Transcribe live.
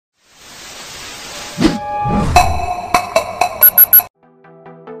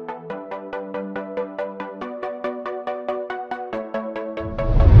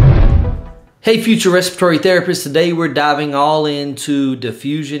Hey future respiratory therapists, today we're diving all into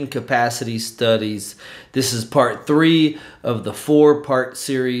diffusion capacity studies. This is part 3 of the 4-part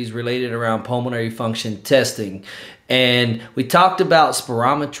series related around pulmonary function testing. And we talked about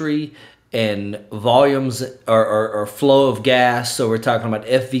spirometry and volumes or flow of gas. So we're talking about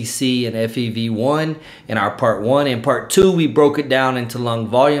FVC and FEV1 in our part 1. In part 2 we broke it down into lung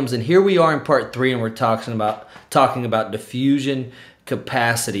volumes, and here we are in part 3 and we're talking about diffusion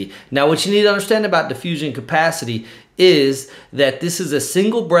capacity. Now, what you need to understand about diffusion capacity is that this is a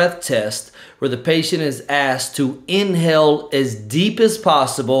single breath test where the patient is asked to inhale as deep as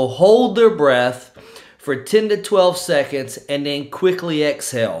possible, hold their breath for 10 to 12 seconds, and then quickly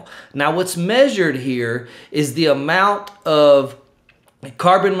exhale. Now, what's measured here is the amount of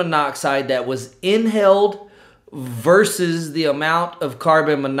carbon monoxide that was inhaled versus the amount of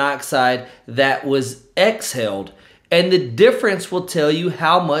carbon monoxide that was exhaled. And the difference will tell you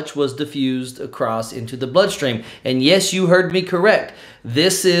how much was diffused across into the bloodstream. And yes, you heard me correct.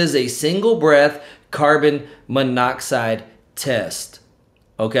 This is a single breath carbon monoxide test.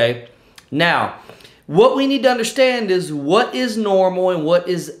 Okay? Now, what we need to understand is what is normal and what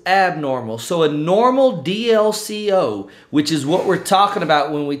is abnormal. So a normal DLCO, which is what we're talking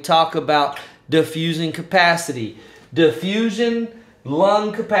about when we talk about diffusing capacity. Diffusion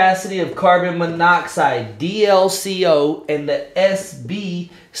lung capacity of carbon monoxide, DLCO, and the SB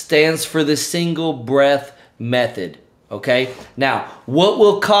stands for the single breath method. Okay? Now, what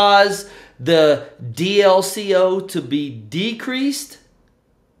will cause the DLCO to be decreased?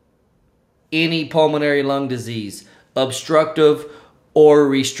 Any pulmonary lung disease, obstructive or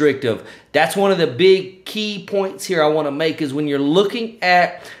restrictive. That's one of the big key points here I want to make is when you're looking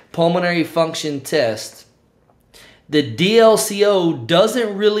at pulmonary function tests, the DLCO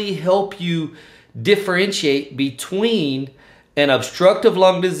doesn't really help you differentiate between an obstructive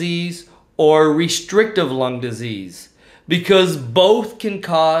lung disease or restrictive lung disease because both can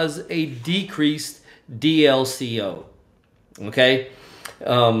cause a decreased DLCO. Okay?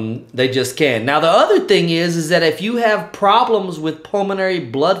 They just can. Now, the other thing is that if you have problems with pulmonary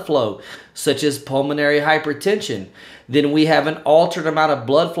blood flow, such as pulmonary hypertension, then we have an altered amount of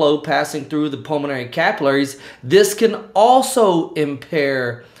blood flow passing through the pulmonary capillaries. This can also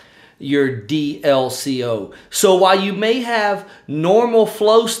impair your DLCO. So while you may have normal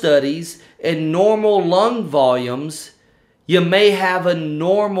flow studies and normal lung volumes, you may have a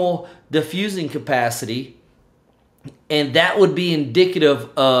normal diffusing capacity, and that would be indicative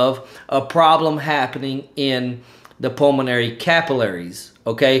of a problem happening in the pulmonary capillaries.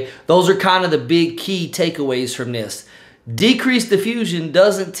 Okay, those are kind of the big key takeaways from this. Decreased diffusion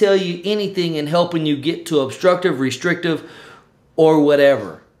doesn't tell you anything in helping you get to obstructive, restrictive, or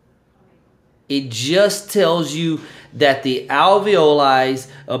whatever. It just tells you that the alveoli's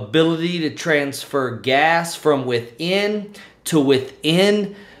ability to transfer gas from within to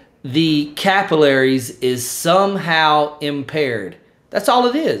within the capillaries is somehow impaired. That's all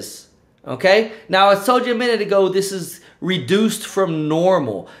it is. Okay? Now, I told you a minute ago, this is reduced from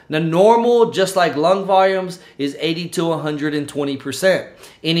normal. Now, normal, just like lung volumes, is 80 to 120%.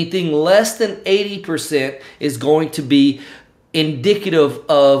 Anything less than 80% is going to be indicative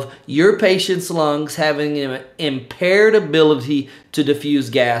of your patient's lungs having an impaired ability to diffuse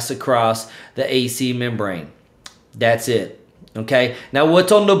gas across the AC membrane. That's it. Okay, now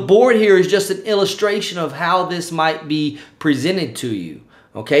what's on the board here is just an illustration of how this might be presented to you.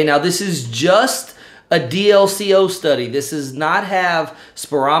 Okay, now this is just a DLCO study. This does not have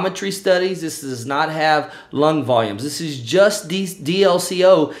spirometry studies. This does not have lung volumes. This is just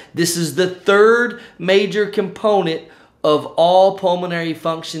DLCO. This is the third major component of all pulmonary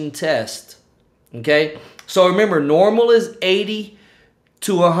function tests. Okay, so remember, normal is 80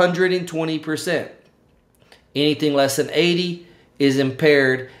 to 120%. Anything less than 80 is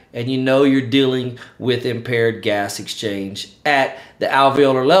impaired, and you know you're dealing with impaired gas exchange at the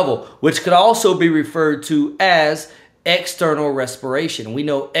alveolar level, which could also be referred to as external respiration. We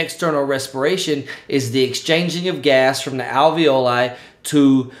know external respiration is the exchanging of gas from the alveoli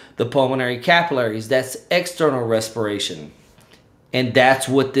to the pulmonary capillaries. That's external respiration. And that's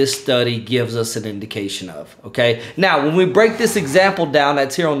what this study gives us an indication of. Okay. Now, when we break this example down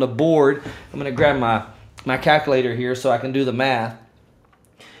that's here on the board, I'm going to grab my calculator here so I can do the math.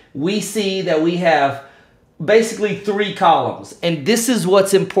 We see that we have basically 3 columns. And this is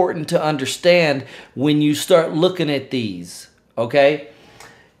what's important to understand when you start looking at these. Okay.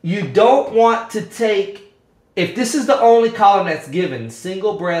 You don't want to take, if this is the only column that's given,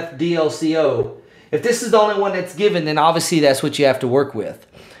 single breath DLCO, if this is the only one that's given, then obviously that's what you have to work with.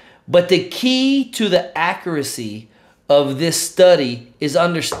 But the key to the accuracy of this study is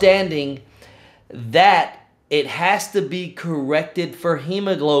understanding that it has to be corrected for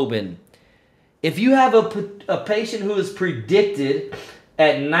hemoglobin. If you have a patient who is predicted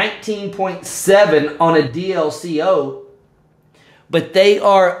at 19.7 on a DLCO, but they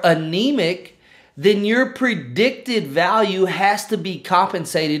are anemic, then your predicted value has to be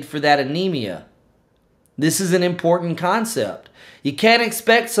compensated for that anemia. This is an important concept. You can't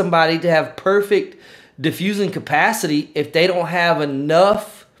expect somebody to have perfect diffusing capacity if they don't have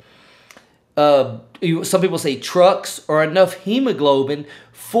enough, some people say trucks, or enough hemoglobin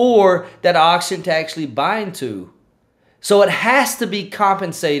for that oxygen to actually bind to. So it has to be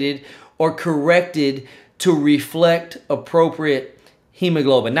compensated or corrected to reflect appropriate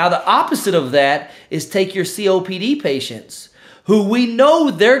hemoglobin. Now the opposite of that is take your COPD patients, who we know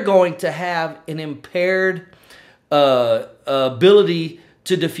they're going to have an impaired ability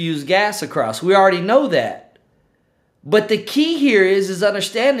to diffuse gas across. We already know that. But the key here is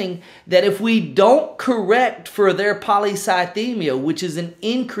understanding that if we don't correct for their polycythemia, which is an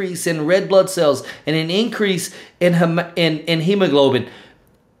increase in red blood cells and an increase in hemoglobin,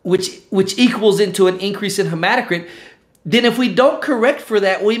 which equals into an increase in hematocrit, then if we don't correct for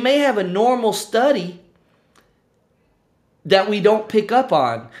that, we may have a normal study that we don't pick up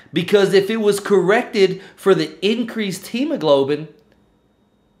on. Because if it was corrected for the increased hemoglobin,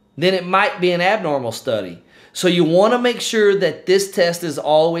 then it might be an abnormal study. So you want to make sure that this test is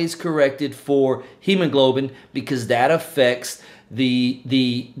always corrected for hemoglobin, because that affects the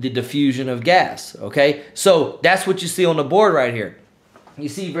diffusion of gas. Okay, so that's what you see on the board right here. You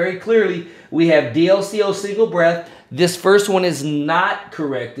see very clearly we have DLCO single breath. This first one is not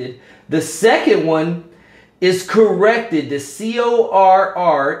corrected. The second one is corrected. The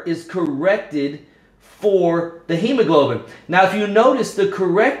CORR is corrected for the hemoglobin. Now, if you notice, the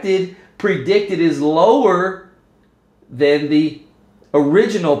corrected predicted is lower than the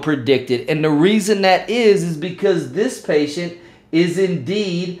original predicted. And the reason that is because this patient is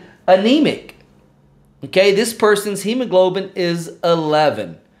indeed anemic. Okay, this person's hemoglobin is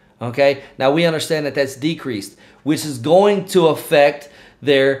 11. Okay, now we understand that that's decreased, which is going to affect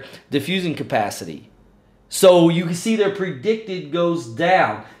their diffusing capacity. So you can see their predicted goes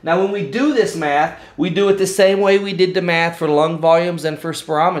down. Now when we do this math, we do it the same way we did the math for lung volumes and for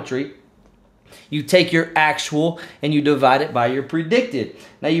spirometry. You take your actual and you divide it by your predicted.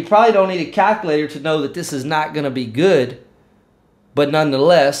 Now you probably don't need a calculator to know that this is not going to be good, but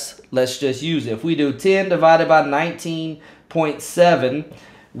nonetheless, let's just use it. If we do 10 divided by 19.7,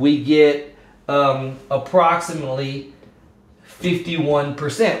 we get approximately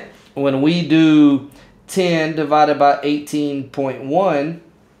 51%. When we do 10 divided by 18.1,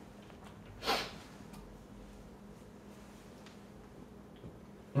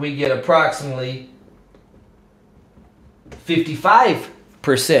 we get approximately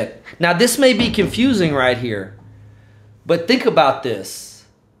 55%. Now this may be confusing right here, but think about this.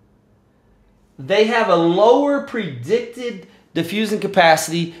 They have a lower predicted diffusing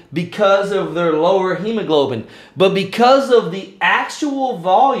capacity because of their lower hemoglobin, but because of the actual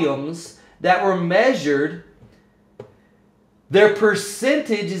volumes that were measured, their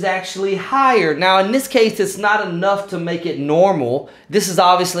percentage is actually higher. Now, in this case, it's not enough to make it normal. This is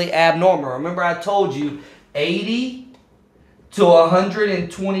obviously abnormal. Remember, I told you 80 to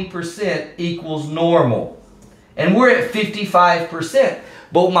 120% equals normal. And we're at 55%.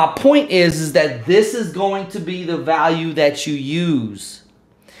 But my point is that this is going to be the value that you use.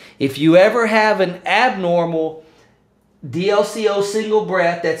 If you ever have an abnormal DLCO single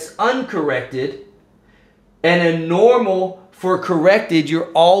breath that's uncorrected and a normal for corrected,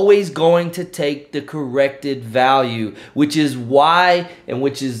 you're always going to take the corrected value, which is why, and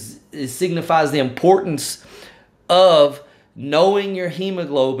which is, it signifies the importance of knowing your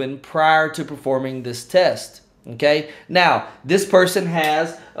hemoglobin prior to performing this test. Okay, now this person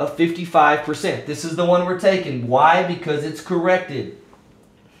has a 55%. This is the one we're taking. Why? Because it's corrected.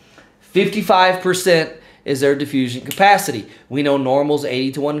 55% is their diffusion capacity. We know normal's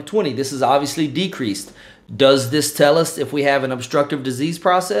 80 to 120. This is obviously decreased. Does this tell us if we have an obstructive disease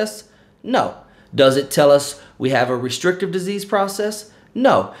process? No. Does it tell us we have a restrictive disease process?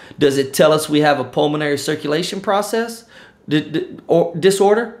 No. Does it tell us we have a pulmonary circulation process or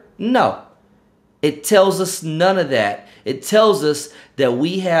disorder? No. It tells us none of that. It tells us that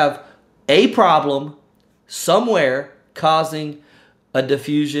we have a problem somewhere causing a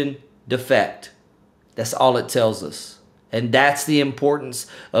diffusion defect. That's all it tells us. And that's the importance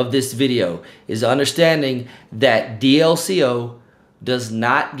of this video, is understanding that DLCO does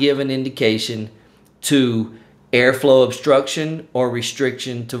not give an indication to airflow obstruction or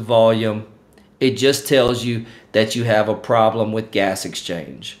restriction to volume. It just tells you that you have a problem with gas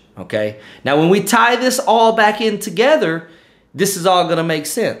exchange. okay? Now, when we tie this all back in together, this is all gonna make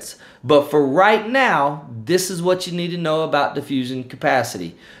sense. But for right now, this is what you need to know about diffusion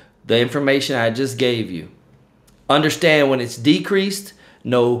capacity. The information I just gave you. Understand when it's decreased,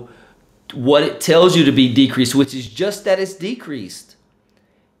 know what it tells you to be decreased, which is just that it's decreased.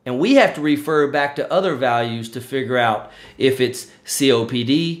 And we have to refer back to other values to figure out if it's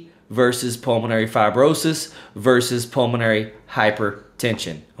COPD versus pulmonary fibrosis versus pulmonary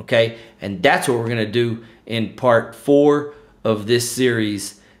hypertension, okay? And that's what we're gonna do in part 4 of this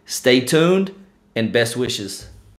series. Stay tuned and best wishes.